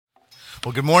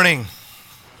Well, good morning.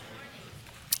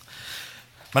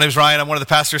 My name is Ryan. I'm one of the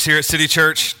pastors here at City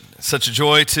Church. It's such a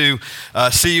joy to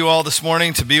see you all this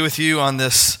morning, to be with you on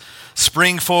this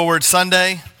Spring Forward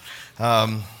Sunday.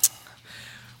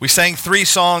 We sang 3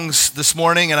 songs this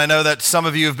morning, and I know that some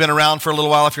of you have been around for a little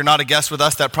while. If you're not a guest with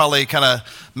us, that probably kind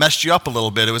of messed you up a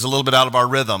little bit. It was a little bit out of our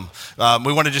rhythm.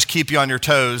 We want to just keep you on your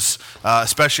toes,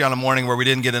 especially on a morning where we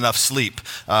didn't get enough sleep.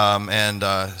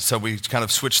 So we kind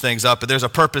of switched things up. But there's a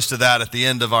purpose to that. At the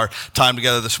end of our time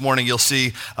together this morning, you'll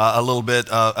see a little bit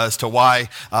as to why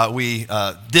we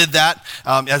did that.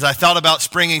 As I thought about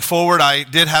springing forward, I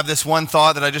did have this one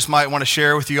thought that I just might want to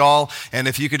share with you all. And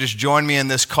if you could just join me in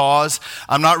this cause.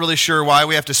 I'm not really sure why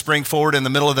we have to spring forward in the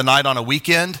middle of the night on a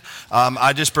weekend.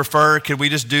 I just prefer, could we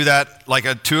just do that like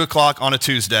at 2 o'clock on a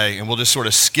Tuesday, and we'll just sort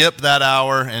of skip that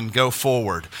hour and go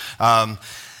forward.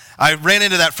 I ran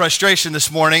into that frustration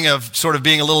this morning of sort of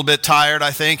being a little bit tired,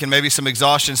 I think, and maybe some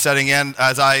exhaustion setting in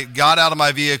as I got out of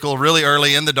my vehicle really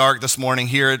early in the dark this morning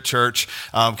here at church,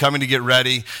 coming to get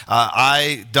ready.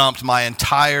 I dumped my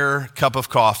entire cup of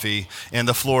coffee in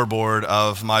the floorboard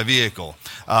of my vehicle.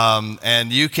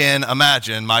 And you can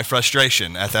imagine my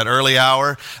frustration at that early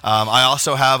hour. I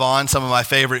also have on some of my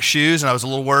favorite shoes, and I was a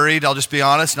little worried, I'll just be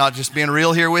honest, not just being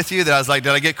real here with you, that I was like,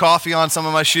 did I get coffee on some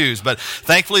of my shoes? But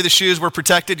thankfully the shoes were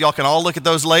protected. Y'all can all look at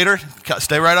those later.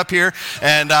 Stay right up here.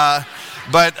 And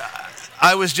but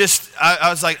I was just, I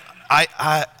was like,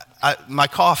 my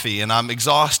coffee, and I'm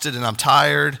exhausted, and I'm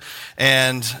tired,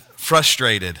 and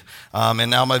frustrated. And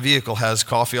now my vehicle has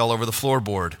coffee all over the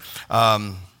floorboard.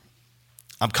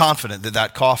 I'm confident that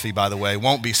that coffee, by the way,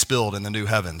 won't be spilled in the new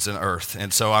heavens and earth.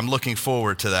 And so I'm looking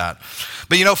forward to that.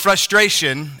 But you know,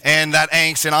 frustration and that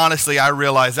angst, and honestly, I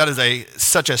realize that is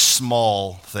such a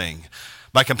small thing.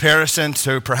 By comparison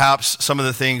to perhaps some of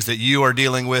the things that you are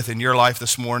dealing with in your life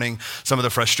this morning, some of the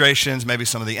frustrations, maybe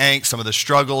some of the angst, some of the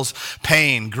struggles,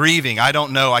 pain, grieving, I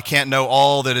don't know. I can't know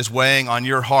all that is weighing on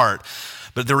your heart.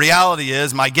 But the reality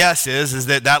is, my guess is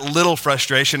that little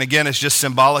frustration, again, is just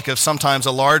symbolic of sometimes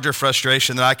a larger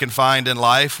frustration that I can find in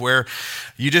life where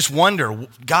you just wonder,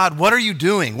 God, what are you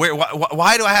doing?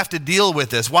 Why do I have to deal with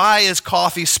this? Why is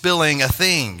coffee spilling a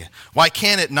thing? Why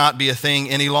can't it not be a thing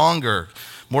any longer,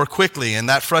 more quickly? And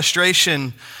that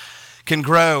frustration can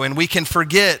grow, and we can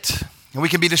forget, and we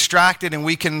can be distracted, and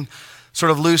we can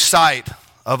sort of lose sight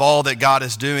of all that God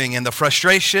is doing. And the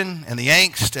frustration and the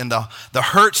angst and the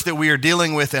hurts that we are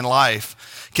dealing with in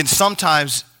life can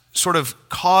sometimes sort of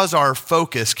cause our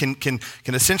focus, can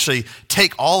essentially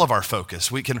take all of our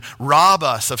focus. We can rob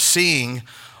us of seeing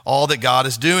all that God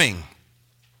is doing.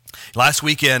 Last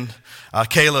weekend,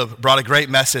 Caleb brought a great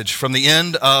message from the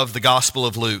end of the Gospel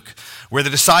of Luke, where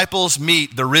the disciples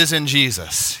meet the risen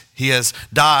Jesus. He has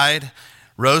died,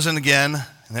 risen again,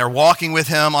 and they're walking with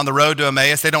him on the road to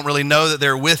Emmaus. They don't really know that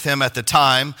they're with him at the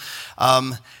time.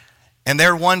 And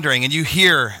they're wondering, and you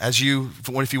hear, if you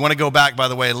want to go back, by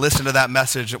the way, listen to that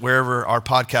message wherever our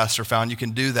podcasts are found, you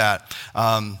can do that.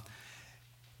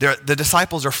 The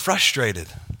disciples are frustrated.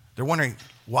 They're wondering,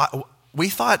 why? We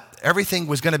thought everything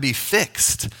was going to be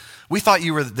fixed. We thought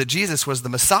that Jesus was the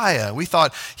Messiah. We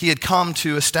thought he had come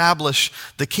to establish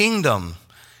the kingdom.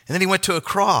 And then he went to a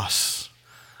cross.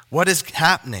 What is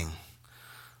happening?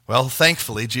 Well,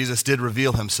 thankfully, Jesus did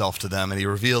reveal himself to them, and he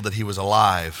revealed that he was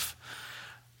alive.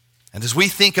 And as we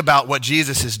think about what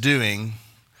Jesus is doing, and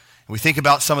we think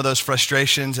about some of those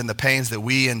frustrations and the pains that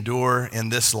we endure in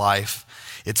this life,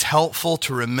 it's helpful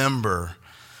to remember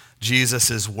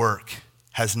Jesus' work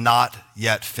has not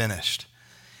yet finished.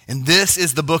 And this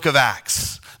is the book of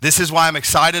Acts. This is why I'm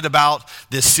excited about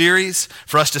this series,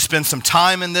 for us to spend some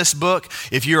time in this book.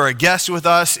 If you're a guest with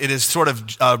us, it is sort of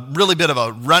a really bit of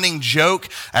a running joke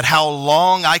at how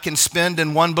long I can spend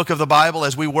in one book of the Bible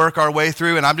as we work our way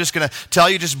through. And I'm just going to tell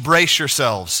you, just brace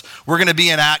yourselves. We're going to be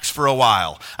in Acts for a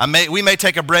while. We may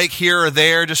take a break here or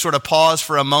there, just sort of pause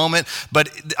for a moment.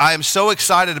 But I am so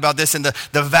excited about this. And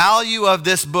the value of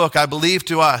this book, I believe,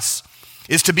 to us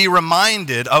is to be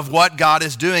reminded of what God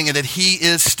is doing and that he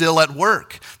is still at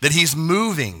work, that he's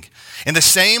moving. And the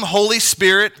same Holy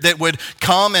Spirit that would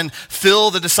come and fill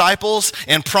the disciples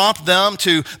and prompt them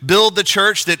to build the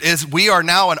church, that is, we are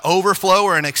now an overflow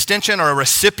or an extension or a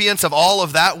recipient of all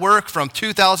of that work from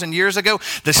 2,000 years ago,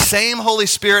 the same Holy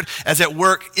Spirit is at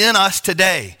work in us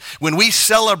today. When we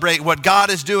celebrate what God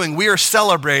is doing, we are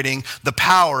celebrating the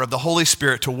power of the Holy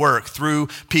Spirit to work through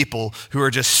people who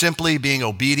are just simply being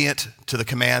obedient to the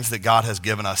commands that God has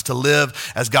given us, to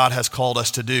live as God has called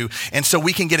us to do. And so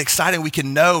we can get excited, we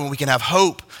can know, and we can have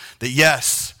hope that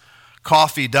yes,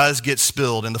 coffee does get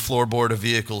spilled in the floorboard of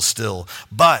vehicles still.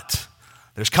 But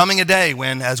there's coming a day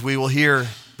when, as we will hear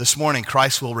this morning,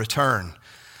 Christ will return.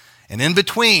 And in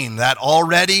between that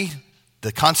already,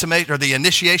 the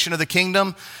initiation of the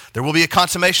kingdom, there will be a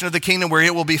consummation of the kingdom where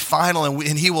it will be final,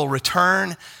 and he will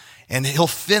return and he'll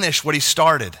finish what he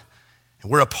started. And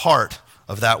we're a part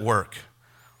of that work.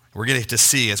 We're getting to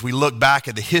see as we look back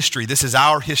at the history. This is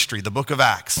our history. The book of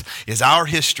Acts is our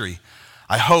history.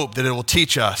 I hope that it will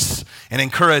teach us and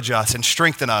encourage us and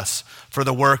strengthen us for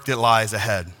the work that lies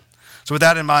ahead. So with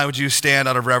that in mind, would you stand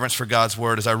out of reverence for God's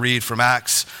word as I read from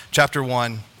Acts chapter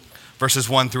 1, verses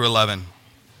 1 through 11.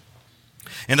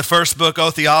 In the first book,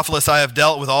 O Theophilus, I have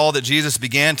dealt with all that Jesus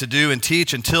began to do and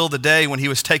teach until the day when he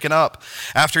was taken up,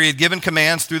 after he had given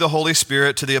commands through the Holy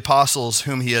Spirit to the apostles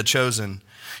whom he had chosen.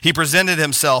 He presented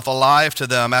himself alive to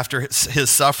them after his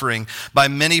suffering by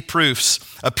many proofs,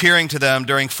 appearing to them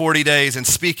during 40 days and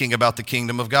speaking about the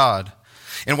kingdom of God.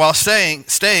 And while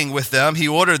staying with them, he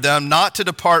ordered them not to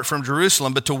depart from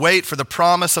Jerusalem, but to wait for the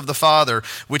promise of the Father,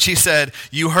 which he said,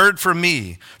 "You heard from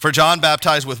me, for John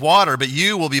baptized with water, but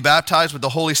you will be baptized with the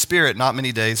Holy Spirit not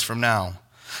many days from now."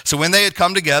 So when they had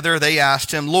come together, they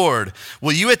asked him, "Lord,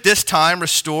 will you at this time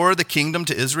restore the kingdom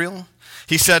to Israel?"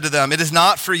 He said to them, "It is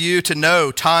not for you to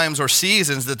know times or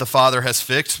seasons that the Father has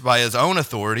fixed by his own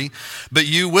authority, but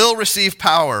you will receive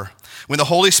power when the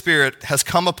Holy Spirit has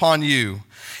come upon you,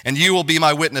 and you will be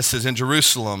my witnesses in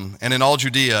Jerusalem and in all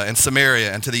Judea and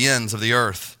Samaria and to the ends of the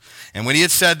earth." And when he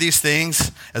had said these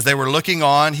things, as they were looking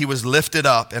on, he was lifted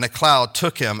up, and a cloud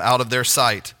took him out of their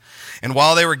sight. And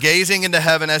while they were gazing into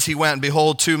heaven as he went,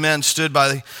 behold, two men stood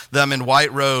by them in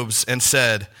white robes and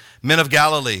said, "Men of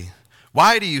Galilee,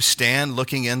 why do you stand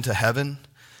looking into heaven?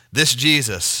 This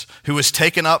Jesus, who was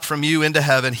taken up from you into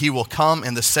heaven, he will come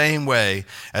in the same way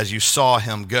as you saw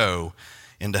him go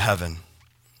into heaven."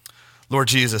 Lord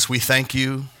Jesus, we thank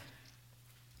you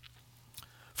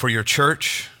for your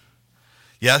church.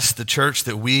 Yes, the church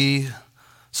that we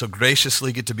so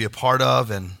graciously get to be a part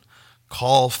of and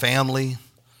call family,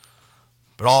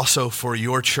 but also for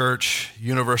your church,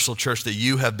 Universal Church, that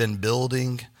you have been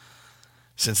building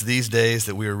since these days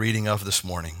that we are reading of this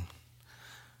morning.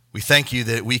 We thank you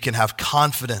that we can have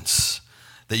confidence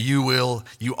that you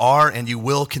are and you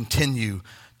will continue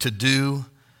to do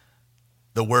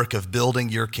the work of building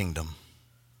your kingdom.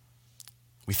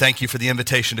 We thank you for the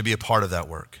invitation to be a part of that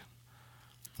work.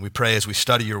 We pray as we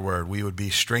study your word, we would be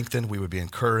strengthened, we would be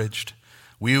encouraged,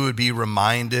 we would be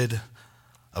reminded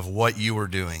of what you are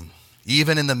doing,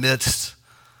 even in the midst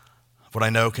of what I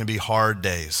know can be hard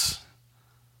days.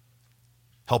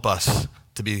 Help us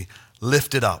to be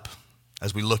lifted up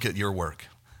as we look at your work.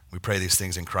 We pray these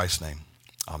things in Christ's name.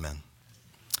 Amen.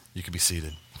 You can be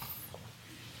seated.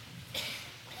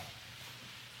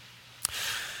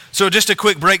 So just a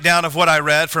quick breakdown of what I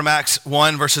read from Acts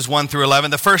 1, verses 1 through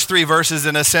 11. The first three verses,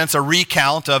 in a sense, a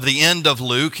recount of the end of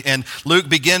Luke. And Luke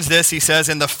begins this, he says,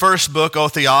 in the first book, O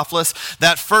Theophilus.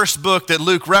 That first book that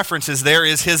Luke references there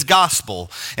is his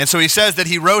gospel. And so he says that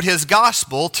he wrote his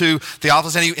gospel to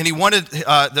Theophilus, and he wanted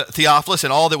Theophilus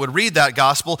and all that would read that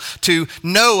gospel to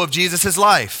know of Jesus'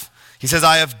 life. He says,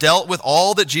 I have dealt with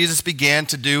all that Jesus began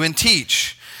to do and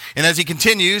teach. And as he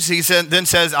continues, he then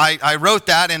says, I wrote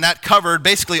that, and that covered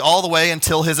basically all the way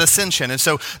until his ascension. And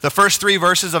so the first three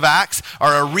verses of Acts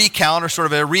are a recount or sort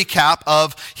of a recap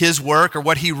of his work or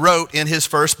what he wrote in his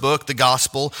first book, the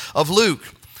Gospel of Luke.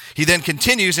 He then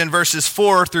continues in verses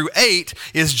 4 through 8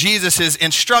 is Jesus'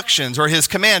 instructions or his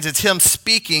commands. It's him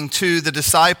speaking to the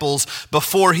disciples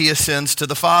before he ascends to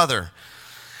the Father.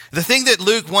 The thing that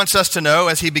Luke wants us to know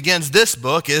as he begins this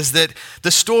book is that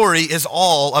the story is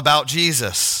all about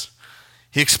Jesus.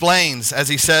 He explains, as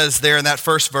he says there in that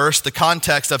first verse, the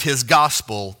context of his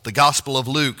gospel, the Gospel of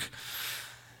Luke.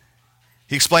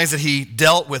 He explains that he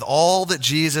dealt with all that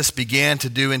Jesus began to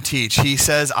do and teach. He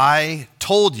says, I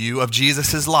told you of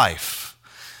Jesus' life.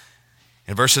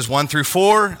 In verses 1 through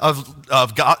 4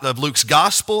 of Luke's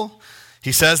gospel,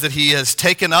 he says that he has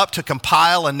taken up to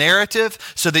compile a narrative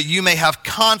so that you may have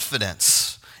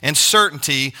confidence and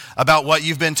certainty about what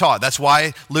you've been taught. That's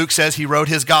why Luke says he wrote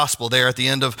his gospel there at the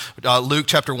end of Luke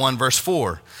chapter 1, verse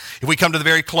 4. If we come to the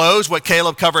very close, what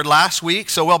Caleb covered last week.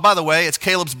 So, well, by the way, it's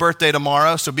Caleb's birthday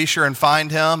tomorrow, so be sure and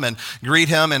find him and greet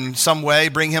him in some way.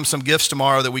 Bring him some gifts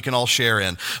tomorrow that we can all share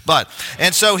in.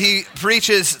 And so he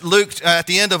preaches Luke, at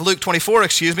the end of Luke 24,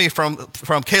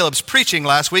 from Caleb's preaching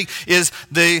last week, is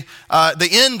the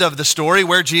end of the story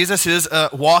where Jesus is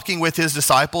walking with his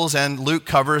disciples, and Luke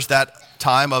covers that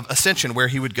time of ascension where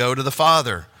he would go to the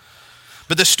Father.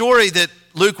 But the story that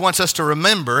Luke wants us to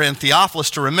remember and Theophilus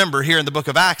to remember here in the book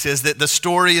of Acts is that the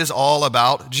story is all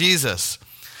about Jesus.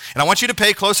 And I want you to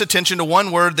pay close attention to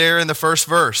one word there in the first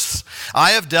verse.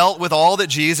 I have dealt with all that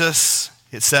Jesus,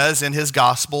 it says in his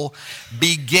gospel,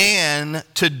 began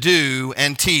to do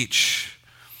and teach.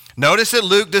 Notice that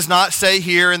Luke does not say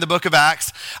here in the book of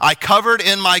Acts, I covered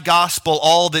in my gospel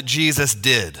all that Jesus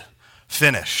did,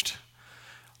 finished,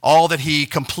 all that he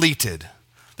completed.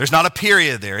 There's not a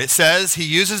period there. It says he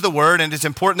uses the word, and it's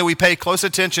important that we pay close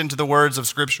attention to the words of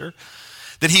Scripture,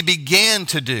 that he began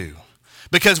to do.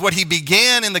 Because what he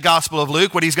began in the Gospel of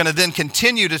Luke, what he's going to then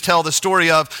continue to tell the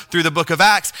story of through the book of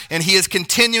Acts, and he is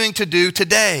continuing to do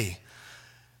today.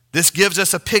 This gives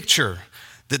us a picture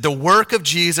that the work of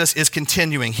Jesus is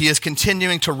continuing. He is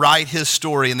continuing to write his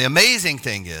story. And the amazing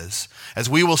thing is, as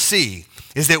we will see,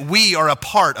 is that we are a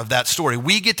part of that story.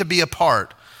 We get to be a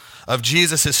part of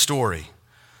Jesus' story.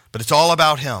 But it's all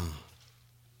about him.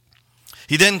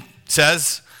 He then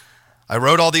says, I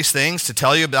wrote all these things to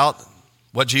tell you about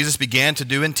what Jesus began to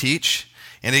do and teach.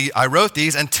 And I wrote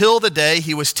these until the day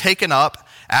he was taken up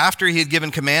after he had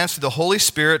given commands through the Holy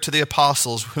Spirit to the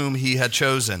apostles whom he had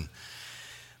chosen.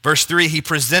 Verse 3, he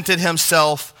presented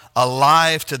himself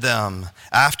alive to them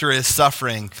after his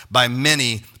suffering by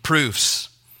many proofs.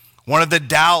 One of the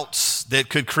doubts that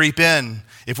could creep in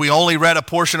if we only read a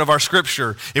portion of our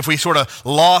scripture, if we sort of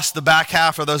lost the back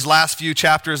half of those last few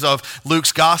chapters of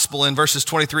Luke's gospel in verses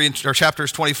 23 or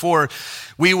chapters 24,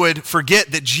 we would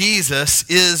forget that Jesus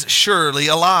is surely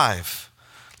alive.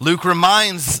 Luke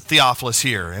reminds Theophilus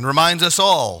here and reminds us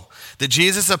all that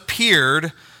Jesus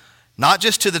appeared not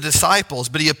just to the disciples,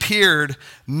 but he appeared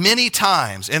many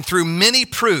times, and through many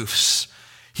proofs,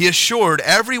 he assured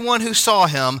everyone who saw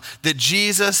him that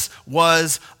Jesus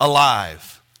was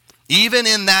alive. Even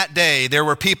in that day, there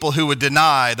were people who would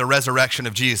deny the resurrection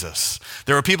of Jesus.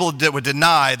 There were people that would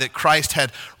deny that Christ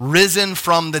had risen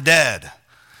from the dead.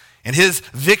 And his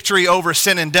victory over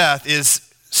sin and death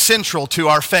is central to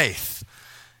our faith.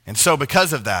 And so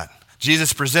because of that,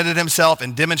 Jesus presented himself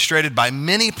and demonstrated by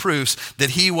many proofs that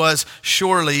he was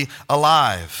surely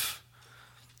alive.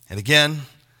 And again,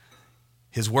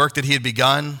 his work that he had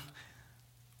begun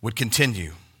would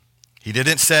continue. He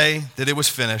didn't say that it was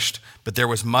finished, but there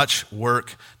was much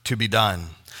work to be done.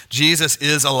 Jesus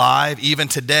is alive even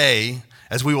today,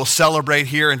 as we will celebrate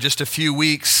here in just a few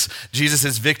weeks,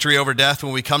 Jesus' victory over death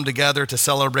when we come together to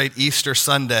celebrate Easter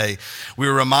Sunday. We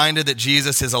are reminded that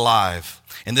Jesus is alive.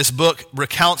 And this book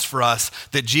recounts for us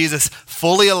that Jesus,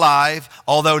 fully alive,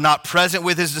 although not present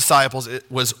with his disciples,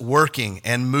 was working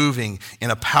and moving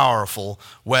in a powerful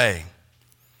way.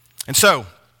 And so,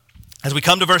 as we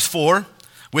come to verse 4,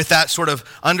 with that sort of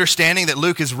understanding that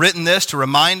Luke has written this to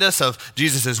remind us of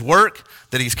Jesus' work,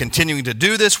 that he's continuing to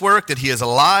do this work, that he is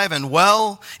alive and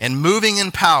well and moving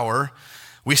in power,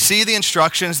 we see the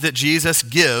instructions that Jesus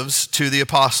gives to the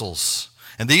apostles.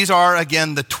 And these are,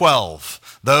 again, the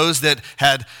 12, those that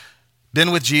had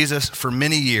been with Jesus for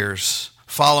many years,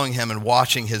 following him and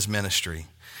watching his ministry.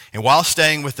 And while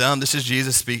staying with them, this is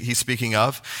Jesus he's speaking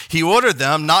of, he ordered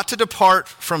them not to depart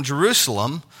from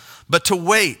Jerusalem, but to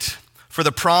wait for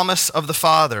the promise of the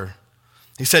Father.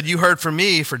 He said, you heard from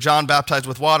me, for John baptized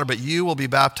with water, but you will be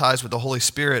baptized with the Holy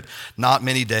Spirit not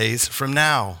many days from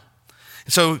now.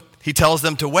 So he tells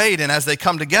them to wait, and as they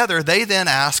come together, they then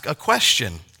ask a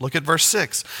question. Look at verse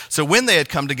 6. So when they had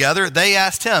come together, they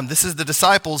asked him, this is the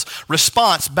disciples'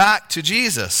 response back to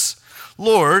Jesus,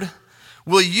 Lord,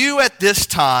 will you at this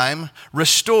time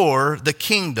restore the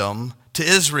kingdom to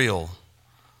Israel?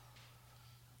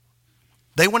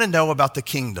 They want to know about the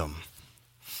kingdom.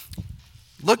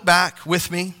 Look back with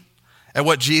me at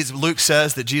what Luke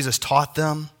says that Jesus taught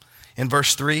them in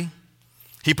verse 3.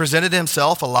 He presented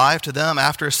himself alive to them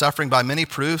after his suffering by many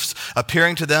proofs,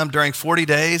 appearing to them during 40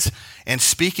 days and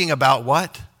speaking about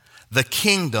what? The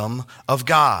kingdom of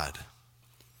God.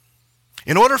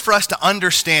 In order for us to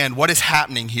understand what is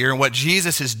happening here and what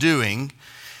Jesus is doing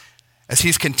as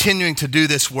he's continuing to do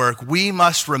this work, we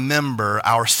must remember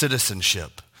our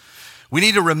citizenship. We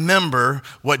need to remember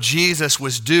what Jesus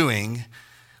was doing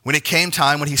when it came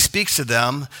time when he speaks to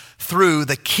them through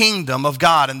the kingdom of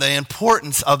God and the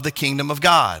importance of the kingdom of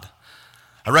God.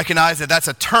 I recognize that that's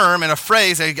a term and a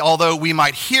phrase, although we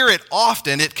might hear it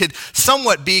often, it could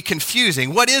somewhat be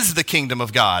confusing. What is the kingdom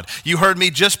of God? You heard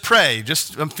me just pray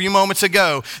just a few moments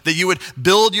ago that you would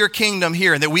build your kingdom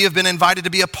here and that we have been invited to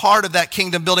be a part of that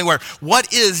kingdom building work.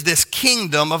 What is this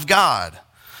kingdom of God?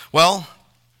 Well,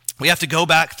 we have to go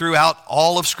back throughout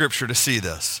all of Scripture to see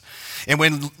this. And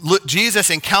when Jesus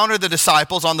encountered the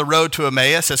disciples on the road to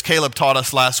Emmaus, as Caleb taught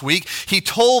us last week, he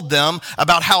told them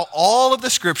about how all of the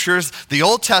Scriptures, the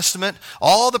Old Testament,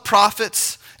 all the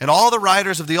prophets, and all the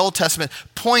writers of the Old Testament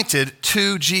pointed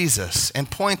to Jesus and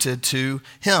pointed to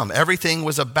him. Everything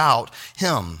was about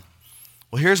him.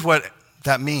 Well, here's what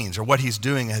that means, or what he's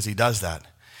doing as he does that.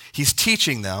 he's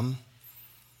teaching them,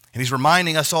 and he's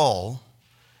reminding us all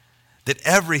that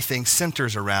everything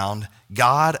centers around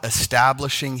God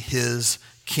establishing his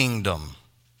kingdom.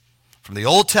 From the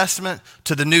Old Testament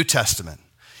to the New Testament,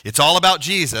 it's all about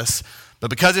Jesus, but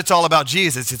because it's all about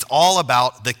Jesus, it's all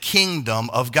about the kingdom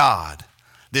of God,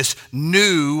 this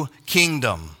new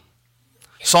kingdom.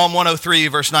 Psalm 103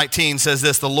 verse 19 says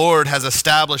this, "The Lord has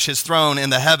established his throne in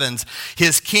the heavens.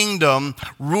 His kingdom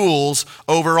rules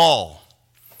over all."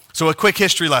 So a quick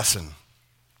history lesson.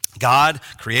 God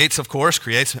creates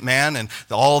man and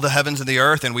all the heavens and the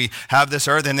earth, and we have this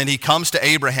earth, and then he comes to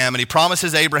Abraham, and he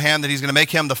promises Abraham that he's going to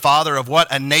make him the father of what?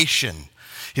 A nation.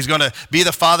 He's going to be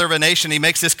the father of a nation. He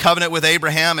makes this covenant with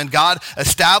Abraham, and God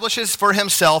establishes for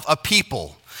himself a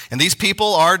people. And these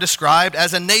people are described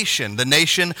as a nation, the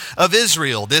nation of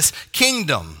Israel, this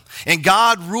kingdom. And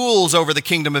God rules over the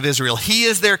kingdom of Israel. He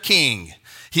is their king.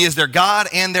 He is their God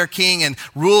and their king and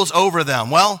rules over them.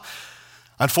 Well,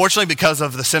 unfortunately, because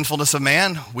of the sinfulness of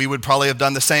man, we would probably have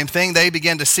done the same thing. They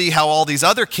began to see how all these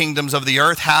other kingdoms of the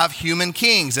earth have human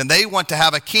kings, and they want to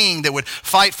have a king that would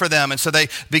fight for them. And so they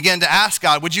begin to ask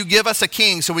God, would you give us a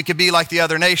king so we could be like the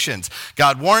other nations?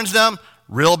 God warns them,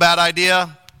 real bad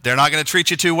idea. They're not going to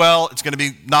treat you too well. It's going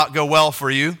to not go well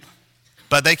for you.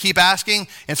 But they keep asking,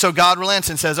 and so God relents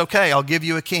and says, okay, I'll give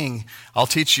you a king. I'll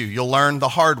teach you. You'll learn the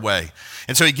hard way.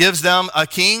 And so he gives them a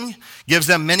king, gives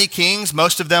them many kings.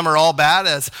 Most of them are all bad,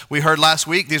 as we heard last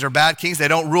week. These are bad kings. They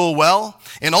don't rule well.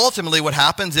 And ultimately what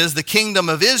happens is the kingdom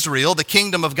of Israel, the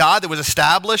kingdom of God that was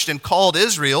established and called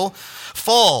Israel,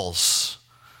 falls.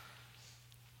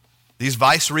 These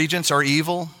vice regents are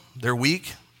evil. They're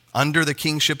weak. Under the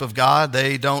kingship of God,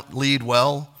 they don't lead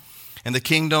well. And the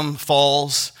kingdom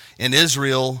falls, and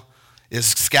Israel is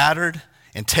scattered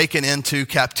and taken into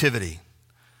captivity.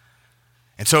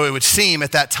 And so it would seem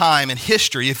at that time in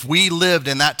history, if we lived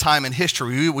in that time in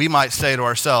history, we might say to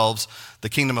ourselves, the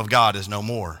kingdom of God is no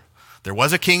more. There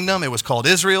was a kingdom, it was called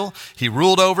Israel. He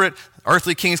ruled over it.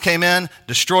 Earthly kings came in,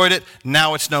 destroyed it.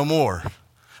 Now it's no more.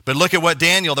 But look at what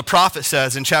Daniel, the prophet,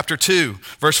 says in chapter 2,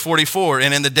 verse 44.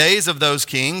 And in the days of those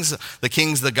kings,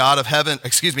 the God of heaven,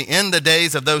 in the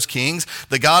days of those kings,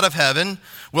 the God of heaven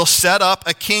will set up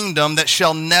a kingdom that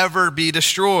shall never be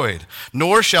destroyed,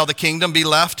 nor shall the kingdom be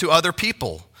left to other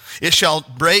people. It shall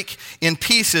break in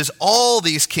pieces all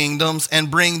these kingdoms and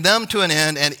bring them to an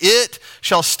end, and it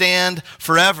shall stand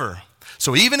forever.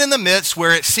 So even in the midst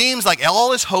where it seems like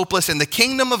all is hopeless and the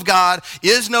kingdom of God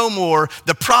is no more,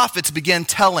 the prophets begin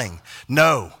telling,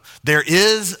 no, there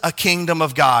is a kingdom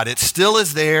of God. It still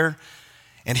is there,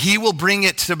 and he will bring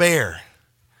it to bear.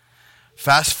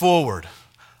 Fast forward,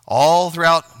 all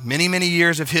throughout many, many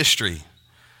years of history,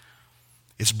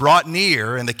 it's brought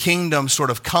near, and the kingdom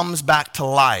sort of comes back to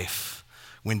life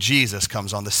when Jesus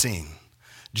comes on the scene.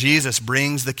 Jesus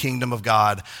brings the kingdom of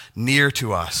God near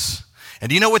to us. And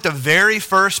do you know what the very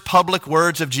first public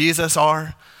words of Jesus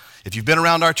are? If you've been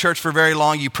around our church for very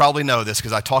long, you probably know this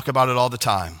because I talk about it all the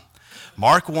time.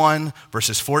 Mark 1,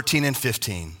 verses 14 and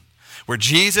 15, where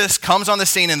Jesus comes on the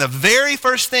scene, and the very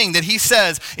first thing that he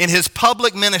says in his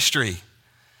public ministry,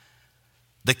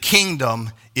 the kingdom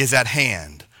is at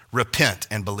hand. Repent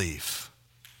and believe.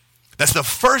 That's the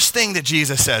first thing that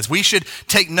Jesus says. We should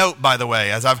take note, by the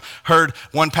way, as I've heard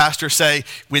one pastor say,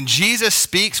 when Jesus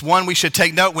speaks, we should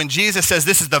take note. When Jesus says,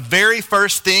 this is the very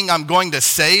first thing I'm going to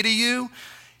say to you,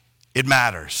 it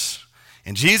matters.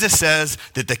 And Jesus says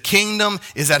that the kingdom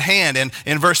is at hand. And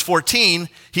in verse 14,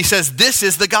 he says, this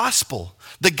is the gospel.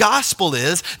 The gospel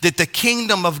is that the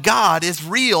kingdom of God is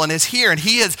real and is here, and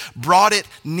he has brought it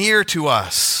near to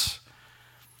us.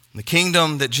 The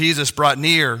kingdom that Jesus brought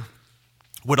near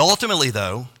would ultimately,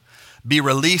 though, be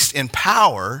released in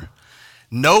power,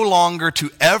 no longer to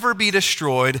ever be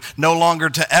destroyed, no longer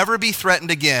to ever be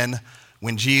threatened again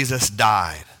when Jesus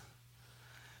died.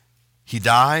 He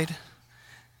died,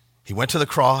 he went to the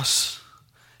cross,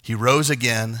 he rose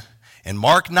again, and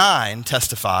Mark 9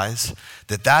 testifies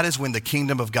that that is when the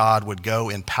kingdom of God would go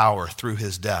in power through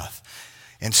his death.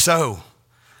 And so,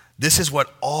 this is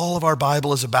what all of our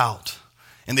Bible is about.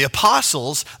 And the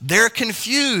apostles, they're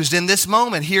confused in this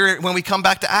moment here when we come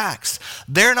back to Acts.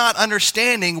 They're not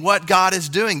understanding what God is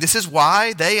doing. This is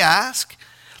why they ask,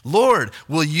 Lord,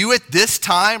 will you at this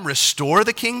time restore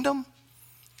the kingdom?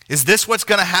 Is this what's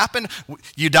going to happen?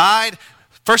 You died.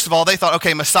 First of all, they thought,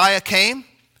 okay, Messiah came.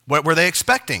 What were they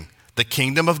expecting? The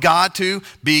kingdom of God to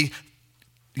be,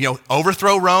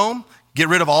 overthrow Rome, get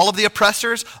rid of all of the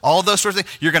oppressors, all of those sorts of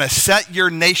things. You're going to set your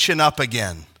nation up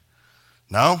again.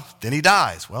 No, then he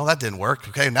dies. Well, that didn't work.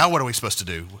 Okay, now what are we supposed to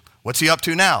do? What's he up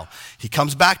to now? He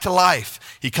comes back to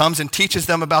life. He comes and teaches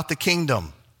them about the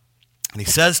kingdom. And he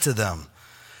says to them,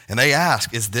 And they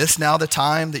ask, is this now the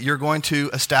time that you're going to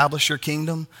establish your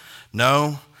kingdom?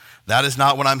 No, that is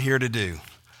not what I'm here to do.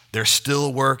 There's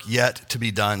still work yet to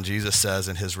be done, Jesus says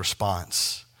in his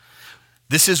response.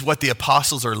 This is what the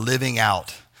apostles are living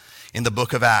out in the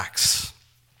book of Acts.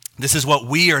 This is what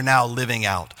we are now living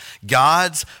out.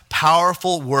 God's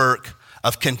powerful work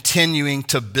of continuing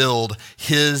to build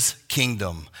his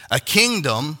kingdom. A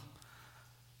kingdom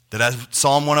that, as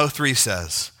Psalm 103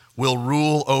 says, will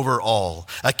rule over all.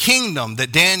 A kingdom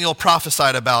that Daniel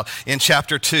prophesied about in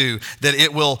chapter 2, that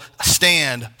it will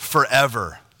stand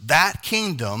forever. That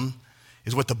kingdom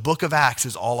is what the book of Acts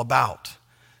is all about.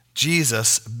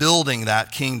 Jesus building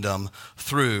that kingdom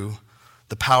through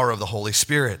the power of the Holy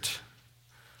Spirit.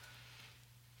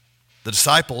 The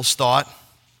disciples thought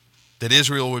that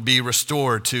Israel would be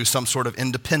restored to some sort of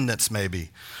independence maybe,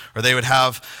 or they would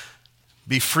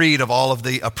be freed of all of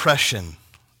the oppression.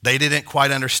 They didn't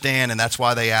quite understand, and that's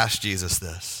why they asked Jesus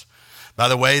this. By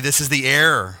the way, this is the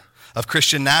error of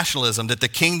Christian nationalism, that the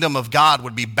kingdom of God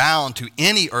would be bound to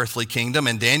any earthly kingdom.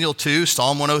 In Daniel 2,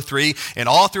 Psalm 103, and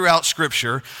all throughout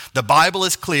Scripture, the Bible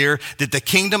is clear that the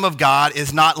kingdom of God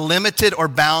is not limited or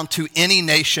bound to any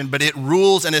nation, but it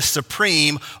rules and is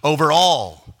supreme over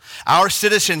all. Our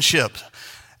citizenship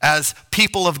as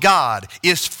people of God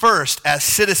is first as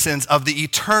citizens of the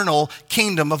eternal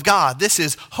kingdom of God. This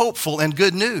is hopeful and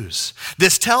good news.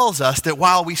 This tells us that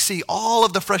while we see all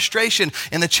of the frustration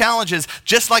and the challenges,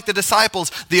 just like the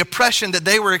disciples, the oppression that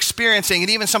they were experiencing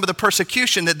and even some of the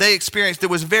persecution that they experienced that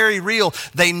was very real,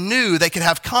 they knew they could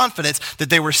have confidence that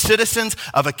they were citizens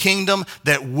of a kingdom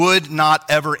that would not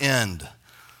ever end.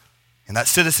 And that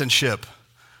citizenship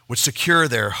would secure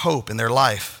their hope in their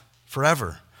life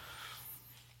forever.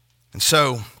 And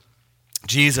so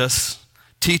Jesus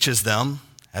teaches them,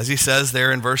 as he says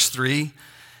there in verse 3,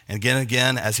 and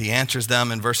again as he answers them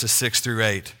in verses 6 through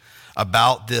 8,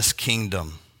 about this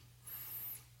kingdom.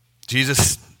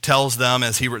 Jesus tells them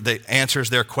as he answers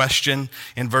their question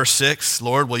in verse 6,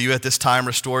 Lord, will you at this time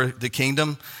restore the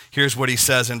kingdom? Here's what he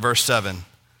says in verse 7.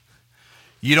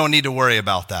 You don't need to worry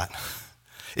about that.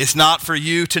 It's not for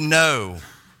you to know,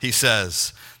 he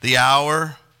says, the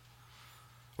hour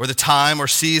or the time or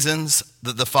seasons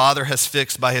that the Father has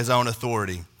fixed by his own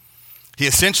authority. He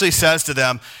essentially says to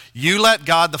them, you let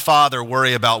God the Father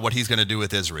worry about what he's going to do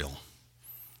with Israel.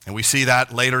 And we see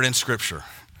that later in Scripture.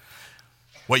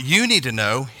 What you need to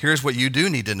know, here's what you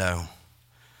do need to know.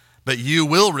 But you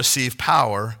will receive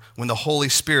power when the Holy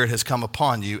Spirit has come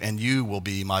upon you, and you will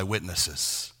be my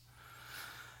witnesses.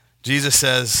 Jesus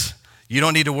says, you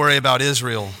don't need to worry about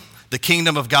Israel. The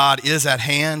kingdom of God is at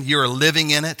hand. You are living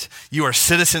in it. You are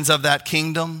citizens of that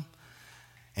kingdom.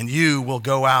 And you will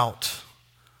go out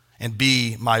and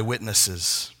be my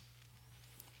witnesses.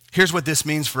 Here's what this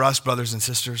means for us, brothers and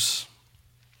sisters.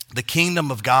 The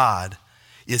kingdom of God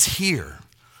is here.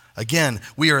 Again,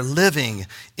 we are living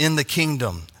in the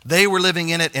kingdom. They were living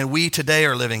in it, and we today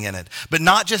are living in it. But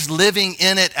not just living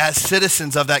in it as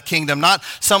citizens of that kingdom, not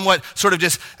somewhat sort of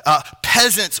just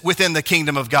peasants within the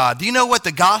kingdom of God. Do you know what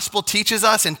the gospel teaches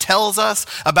us and tells us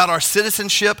about our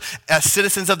citizenship as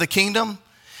citizens of the kingdom?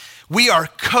 We are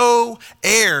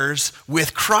co-heirs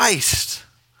with Christ.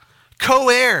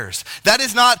 Co-heirs. That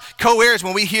is not co-heirs.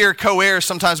 When we hear co-heirs,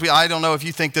 sometimes I don't know if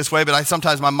you think this way, but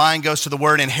sometimes my mind goes to the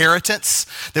word inheritance,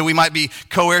 that we might be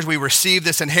co-heirs, we receive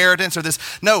this inheritance or this.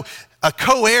 No, a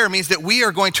co-heir means that we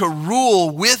are going to rule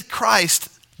with Christ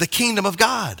the kingdom of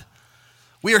God.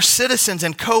 We are citizens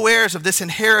and co-heirs of this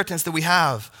inheritance that we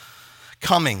have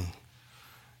coming.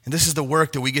 And this is the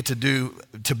work that we get to do,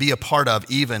 to be a part of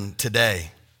even today.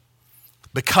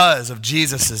 Because of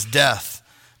Jesus' death,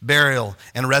 burial,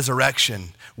 and resurrection,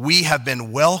 we have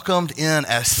been welcomed in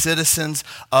as citizens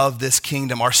of this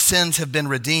kingdom. Our sins have been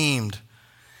redeemed.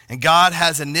 And God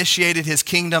has initiated his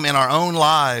kingdom in our own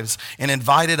lives and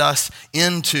invited us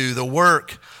into the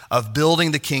work of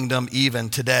building the kingdom even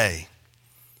today.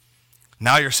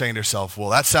 Now you're saying to yourself,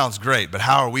 well, that sounds great, but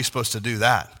how are we supposed to do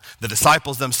that? The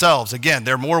disciples themselves, again,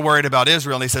 they're more worried about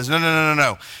Israel. And he says,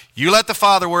 no. You let the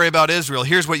Father worry about Israel.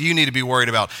 Here's what you need to be worried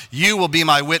about. You will be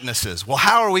my witnesses. Well,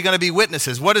 how are we going to be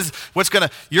witnesses?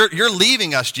 You're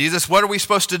leaving us, Jesus. What are we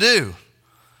supposed to do?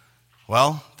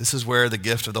 Well, this is where the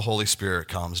gift of the Holy Spirit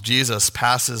comes. Jesus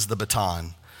passes the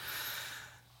baton.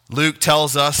 Luke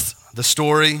tells us the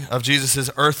story of Jesus'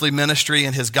 earthly ministry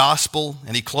and his gospel,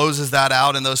 and he closes that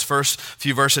out in those first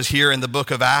few verses here in the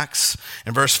book of Acts.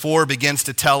 And verse 4 begins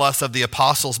to tell us of the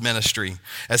apostles' ministry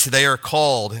as they are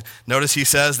called. Notice he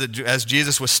says that as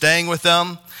Jesus was staying with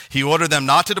them, he ordered them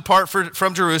not to depart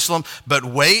from Jerusalem, but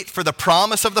wait for the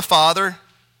promise of the Father,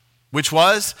 which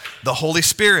was the Holy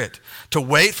Spirit, to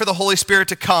wait for the Holy Spirit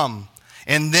to come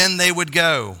and then they would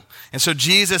go. And so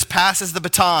Jesus passes the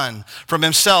baton from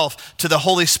himself to the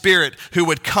Holy Spirit, who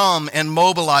would come and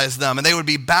mobilize them. And they would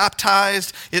be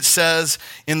baptized, it says,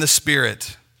 in the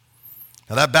Spirit.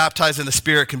 Now that baptized in the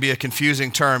Spirit can be a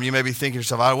confusing term. You may be thinking to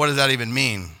yourself, what does that even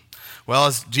mean? Well,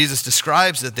 as Jesus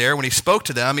describes it there, when he spoke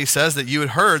to them, he says that you had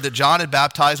heard that John had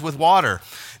baptized with water.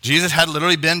 Jesus had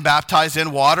literally been baptized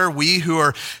in water. We who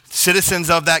are citizens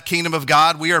of that kingdom of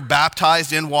God, we are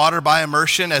baptized in water by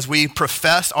immersion as we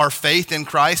profess our faith in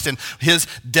Christ and his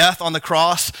death on the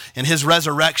cross and his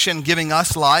resurrection giving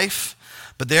us life.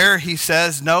 But there he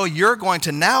says, no, you're going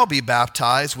to now be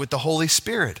baptized with the Holy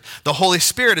Spirit. The Holy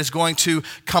Spirit is going to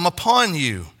come upon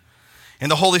you. And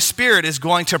the Holy Spirit is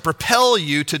going to propel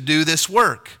you to do this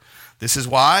work. This is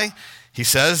why he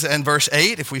says in verse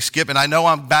 8, if we skip, and I know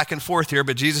I'm back and forth here,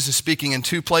 but Jesus is speaking in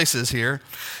two places here.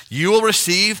 You will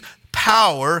receive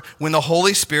power when the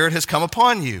Holy Spirit has come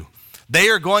upon you. They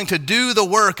are going to do the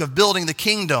work of building the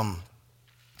kingdom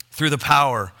through the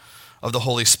power of the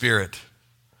Holy Spirit.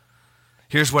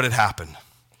 Here's what had happened.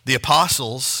 The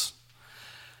apostles,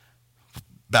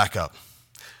 back up.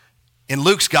 In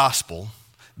Luke's gospel,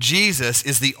 Jesus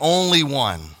is the only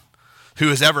one who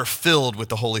is ever filled with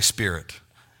the Holy Spirit.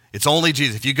 It's only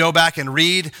Jesus. If you go back and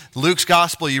read Luke's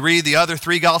gospel, you read the other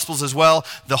three gospels as well,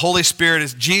 the Holy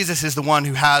Spirit Jesus is the one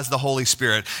who has the Holy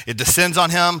Spirit. It descends on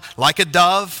him like a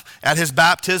dove at his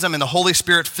baptism, and the Holy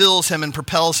Spirit fills him and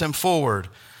propels him forward.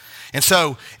 And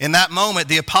so in that moment,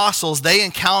 the apostles, they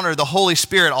encountered the Holy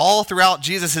Spirit all throughout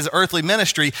Jesus' earthly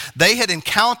ministry. They had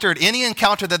encountered, any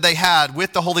encounter that they had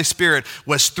with the Holy Spirit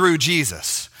was through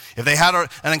Jesus. If they had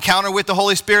an encounter with the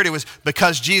Holy Spirit, it was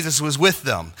because Jesus was with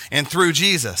them and through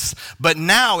Jesus. But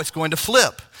now it's going to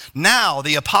flip. Now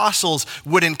the apostles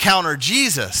would encounter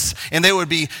Jesus, and they would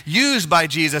be used by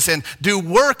Jesus and do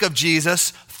work of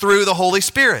Jesus through the Holy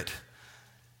Spirit.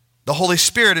 The Holy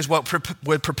Spirit is what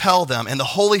would propel them, and the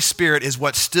Holy Spirit is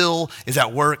what still is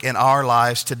at work in our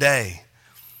lives today.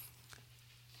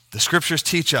 The scriptures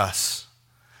teach us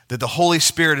that the Holy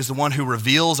Spirit is the one who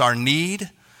reveals our need,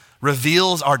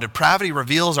 reveals our depravity,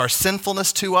 reveals our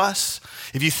sinfulness to us.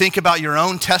 If you think about your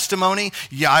own testimony,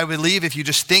 I believe if you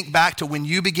just think back to when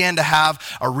you began to have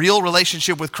a real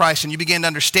relationship with Christ and you began to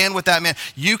understand what that meant,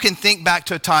 you can think back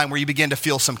to a time where you began to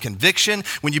feel some conviction,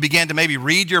 when you began to maybe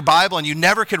read your Bible and you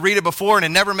never could read it before and it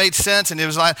never made sense and it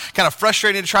was like kind of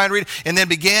frustrating to try and read it, and then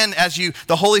began as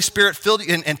the Holy Spirit filled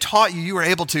you and taught you, you were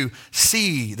able to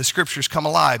see the scriptures come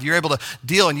alive. You were able to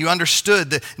deal and you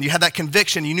understood that, and you had that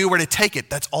conviction, you knew where to take it.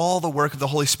 That's all the work of the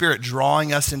Holy Spirit,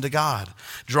 drawing us into God,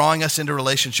 drawing us into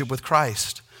relationship with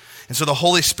Christ. And so the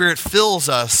Holy Spirit fills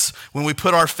us when we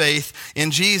put our faith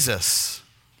in Jesus.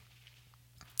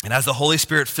 And as the Holy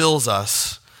Spirit fills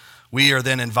us, we are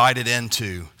then invited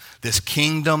into this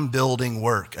kingdom building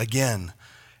work. Again,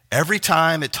 every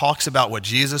time it talks about what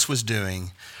Jesus was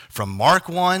doing, from Mark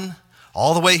 1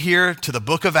 all the way here to the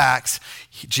book of Acts,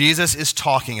 Jesus is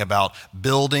talking about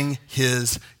building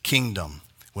his kingdom.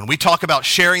 When we talk about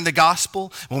sharing the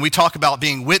gospel, when we talk about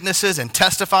being witnesses and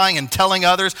testifying and telling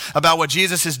others about what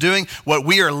Jesus is doing, what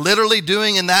we are literally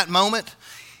doing in that moment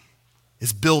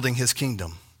is building his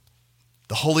kingdom.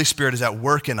 The Holy Spirit is at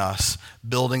work in us,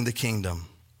 building the kingdom.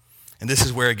 And this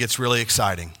is where it gets really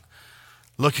exciting.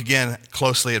 Look again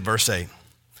closely at verse 8.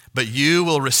 But you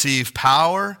will receive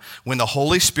power when the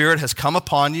Holy Spirit has come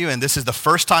upon you. And this is the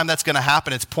first time that's going to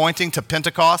happen. It's pointing to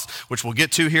Pentecost, which we'll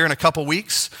get to here in a couple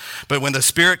weeks. But when the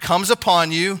Spirit comes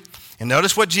upon you, and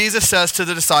notice what Jesus says to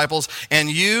the disciples,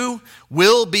 and you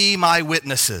will be my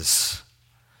witnesses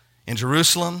in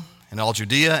Jerusalem, in all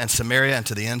Judea and Samaria, and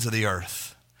to the ends of the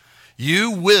earth.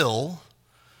 You will,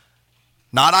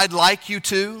 not I'd like you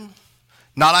to,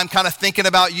 not I'm kind of thinking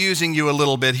about using you a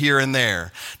little bit here and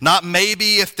there. Not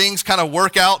maybe if things kind of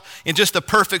work out in just the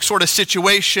perfect sort of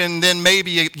situation, then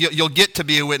maybe you'll get to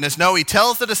be a witness. No, he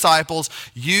tells the disciples,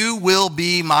 you will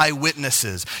be my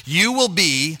witnesses. You will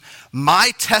be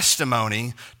my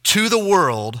testimony to the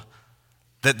world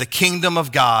that the kingdom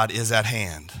of God is at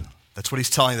hand. That's what he's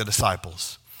telling the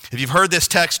disciples. If you've heard this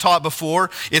text taught before,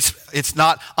 it's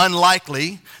not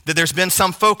unlikely that there's been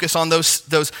some focus on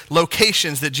those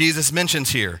locations that Jesus mentions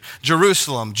here.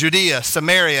 Jerusalem, Judea,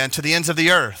 Samaria, and to the ends of the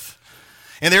earth.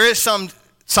 And there is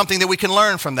something that we can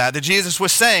learn from that Jesus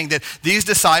was saying that these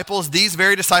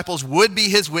very disciples would be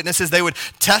his witnesses. They would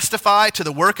testify to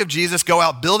the work of Jesus, go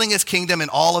out building his kingdom in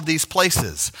all of these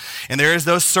places. And there is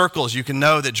those circles. You can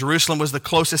know that Jerusalem was the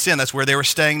closest in. That's where they were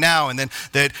staying now. And then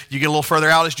that you get a little further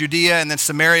out is Judea, and then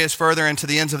Samaria is further into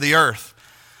the ends of the earth.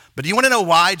 But do you want to know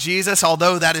why Jesus,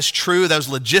 although that is true, those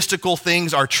logistical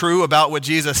things are true about what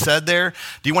Jesus said there,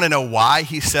 do you want to know why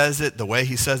he says it the way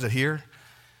he says it here?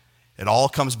 It all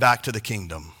comes back to the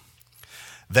kingdom.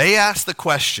 They asked the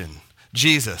question,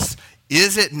 Jesus,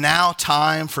 is it now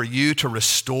time for you to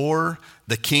restore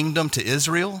the kingdom to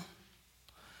Israel?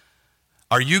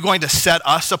 Are you going to set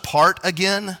us apart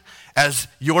again as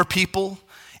your people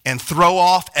and throw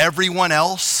off everyone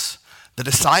else? The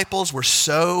disciples were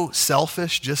so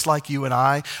selfish, just like you and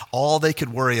I. All they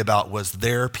could worry about was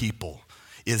their people.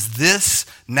 Is this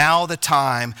now the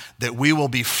time that we will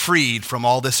be freed from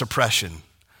all this oppression?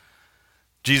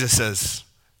 Jesus says,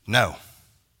 no.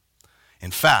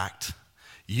 In fact,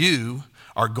 you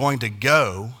are going to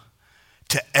go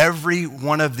to every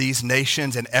one of these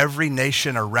nations and every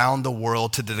nation around the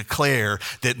world to declare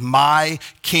that my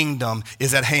kingdom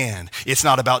is at hand. It's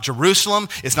not about Jerusalem.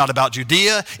 It's not about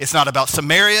Judea. It's not about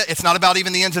Samaria. It's not about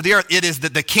even the ends of the earth. It is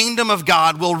that the kingdom of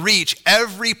God will reach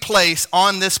every place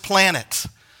on this planet.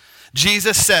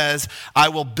 Jesus says, I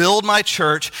will build my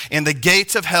church and the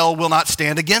gates of hell will not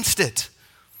stand against it.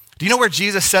 Do you know where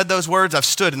Jesus said those words? I've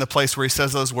stood in the place where he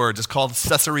says those words. It's called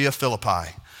Caesarea Philippi.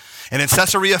 And in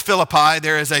Caesarea Philippi,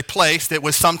 there is a place that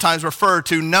was sometimes referred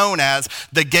to known as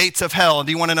the gates of hell. And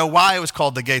do you want to know why it was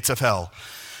called the gates of hell?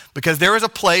 Because there was a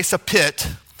place, a pit,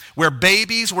 where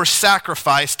babies were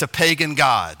sacrificed to pagan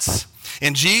gods.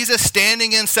 And Jesus,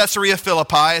 standing in Caesarea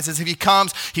Philippi, as if he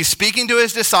comes, he's speaking to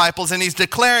his disciples and he's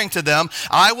declaring to them,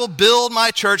 I will build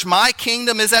my church, my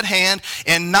kingdom is at hand,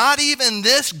 and not even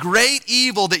this great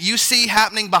evil that you see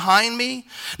happening behind me,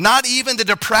 not even the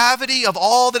depravity of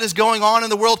all that is going on in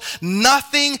the world,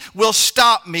 nothing will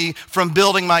stop me from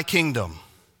building my kingdom.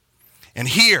 And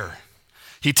here,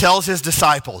 he tells his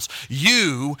disciples,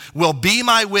 you will be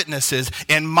my witnesses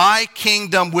and my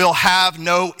kingdom will have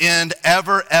no end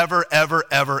ever, ever, ever,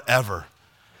 ever, ever.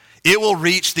 It will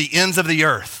reach the ends of the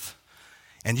earth.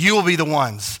 And you will be the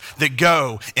ones that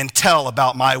go and tell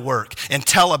about my work and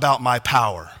tell about my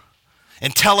power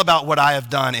and tell about what I have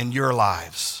done in your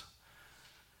lives.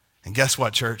 And guess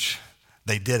what, church?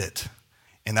 They did it.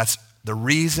 And that's the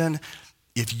reason,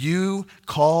 if you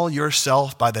call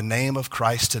yourself by the name of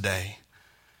Christ today,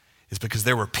 is because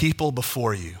there were people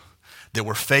before you that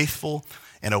were faithful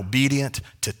and obedient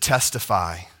to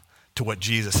testify to what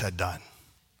Jesus had done.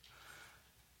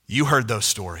 You heard those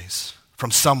stories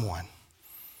from someone.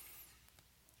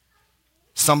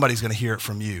 Somebody's going to hear it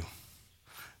from you.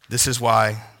 This is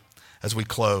why, as we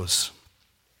close,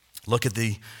 look at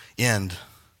the end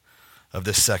of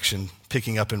this section,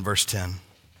 picking up in verse 10.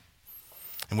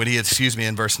 And when he had,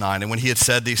 in verse 9, and when he had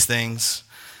said these things,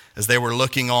 as they were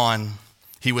looking on,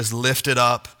 he was lifted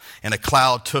up, and a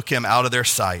cloud took him out of their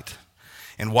sight.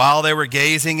 And while they were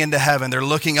gazing into heaven, they're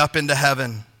looking up into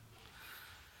heaven,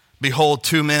 behold,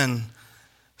 two men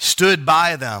stood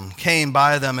by them, came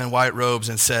by them in white robes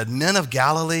and said, Men of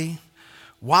Galilee,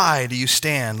 why do you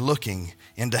stand looking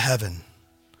into heaven?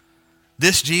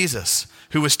 This Jesus,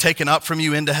 who was taken up from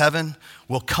you into heaven,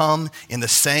 will come in the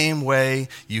same way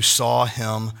you saw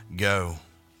him go.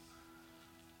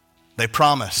 They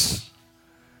promise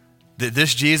that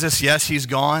this Jesus, yes, he's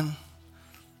gone,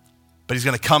 but he's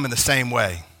going to come in the same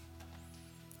way.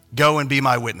 Go and be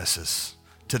my witnesses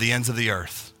to the ends of the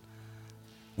earth.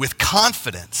 With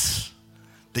confidence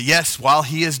that yes, while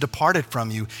he is departed from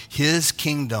you, his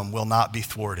kingdom will not be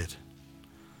thwarted.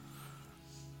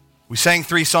 We sang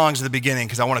 3 songs at the beginning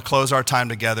because I want to close our time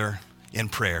together in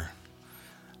prayer.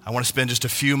 I want to spend just a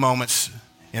few moments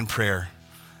in prayer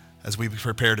as we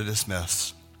prepare to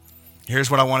dismiss.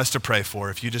 Here's what I want us to pray for.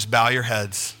 If you just bow your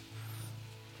heads,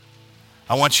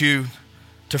 I want you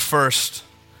to first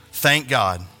thank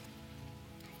God.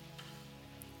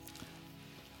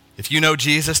 If you know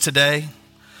Jesus today,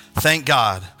 thank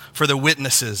God for the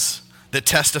witnesses that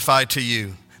testified to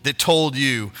you, that told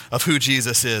you of who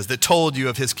Jesus is, that told you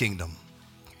of his kingdom.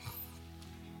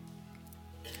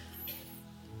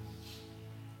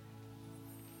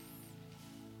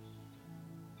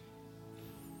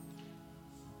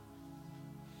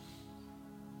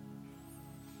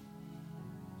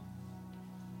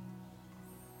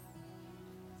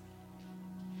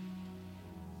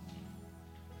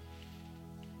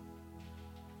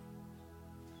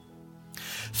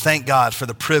 Thank God for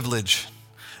the privilege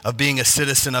of being a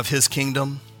citizen of his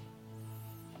kingdom.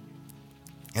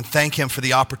 And thank him for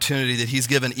the opportunity that he's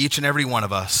given each and every one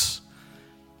of us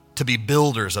to be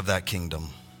builders of that kingdom.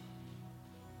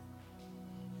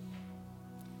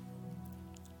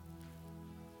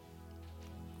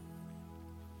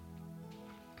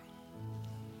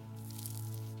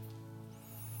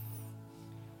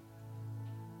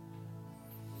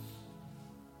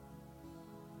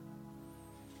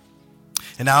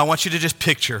 And now I want you to just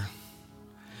picture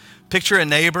a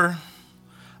neighbor,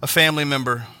 a family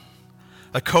member,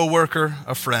 a coworker,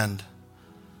 a friend.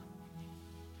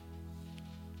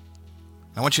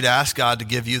 I want you to ask God to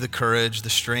give you the courage, the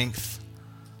strength,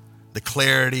 the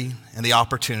clarity, and the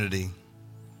opportunity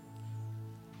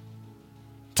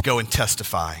to go and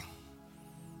testify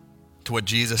to what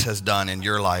Jesus has done in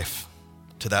your life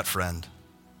to that friend.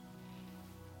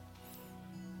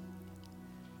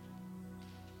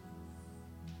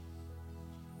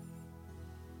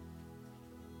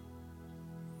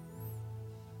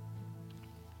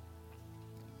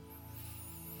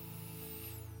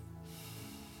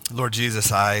 Lord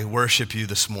Jesus, I worship you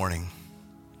this morning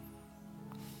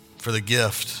for the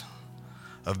gift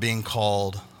of being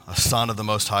called a son of the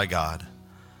Most High God.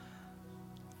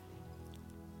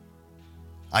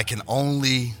 I can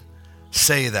only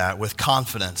say that with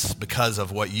confidence because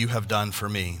of what you have done for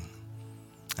me.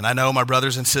 And I know my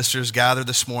brothers and sisters gathered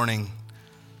this morning,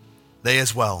 they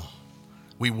as well.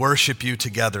 We worship you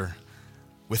together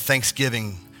with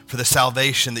thanksgiving for the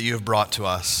salvation that you have brought to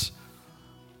us,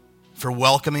 for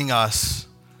welcoming us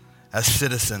as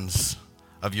citizens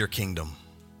of your kingdom,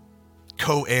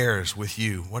 co-heirs with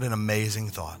you. What an amazing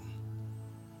thought.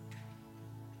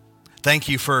 Thank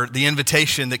you for the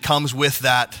invitation that comes with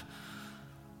that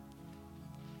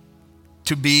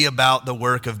to be about the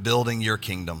work of building your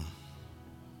kingdom.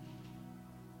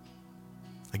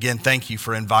 Again, thank you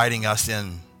for inviting us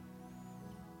in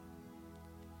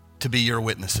to be your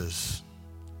witnesses,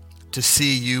 to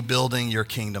see you building your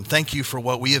kingdom. Thank you for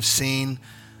what we have seen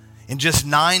in just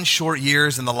 9 short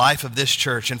years in the life of this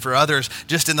church, and for others,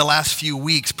 just in the last few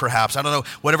weeks, perhaps. I don't know,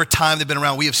 whatever time they've been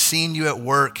around, we have seen you at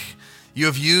work. You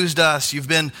have used us. You've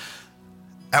been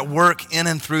at work in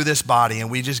and through this body, and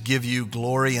we just give you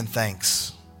glory and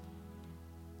thanks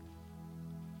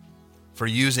for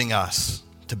using us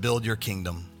to build your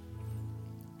kingdom.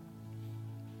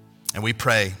 And we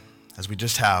pray, as we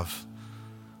just have,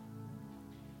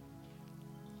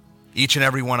 each and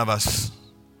every one of us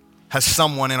has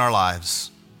someone in our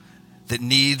lives that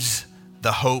needs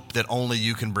the hope that only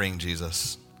you can bring,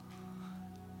 Jesus.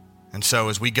 And so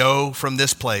as we go from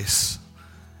this place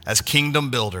as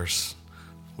kingdom builders,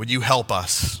 would you help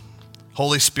us?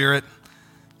 Holy Spirit,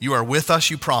 you are with us,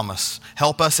 you promise.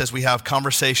 Help us as we have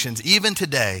conversations, even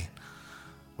today,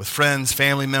 with friends,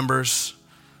 family members,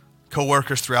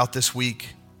 co-workers throughout this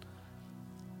week,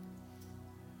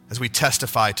 as we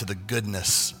testify to the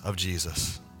goodness of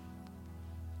Jesus.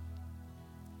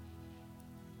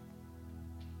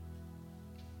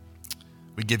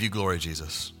 We give you glory,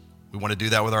 Jesus. We want to do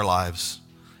that with our lives.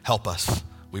 Help us,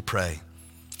 we pray.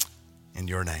 In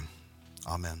your name,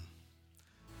 amen.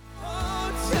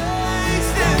 Oh,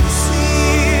 taste and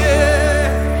see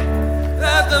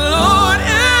that the Lord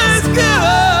is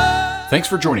good. Thanks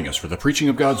for joining us for the preaching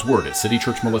of God's Word at City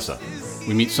Church Melissa.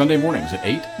 We meet Sunday mornings at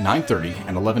 8, 9:30,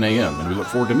 and 11 a.m., and we look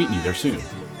forward to meeting you there soon.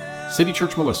 City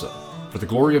Church Melissa, for the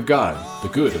glory of God, the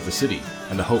good of the city,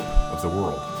 and the hope of the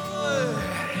world.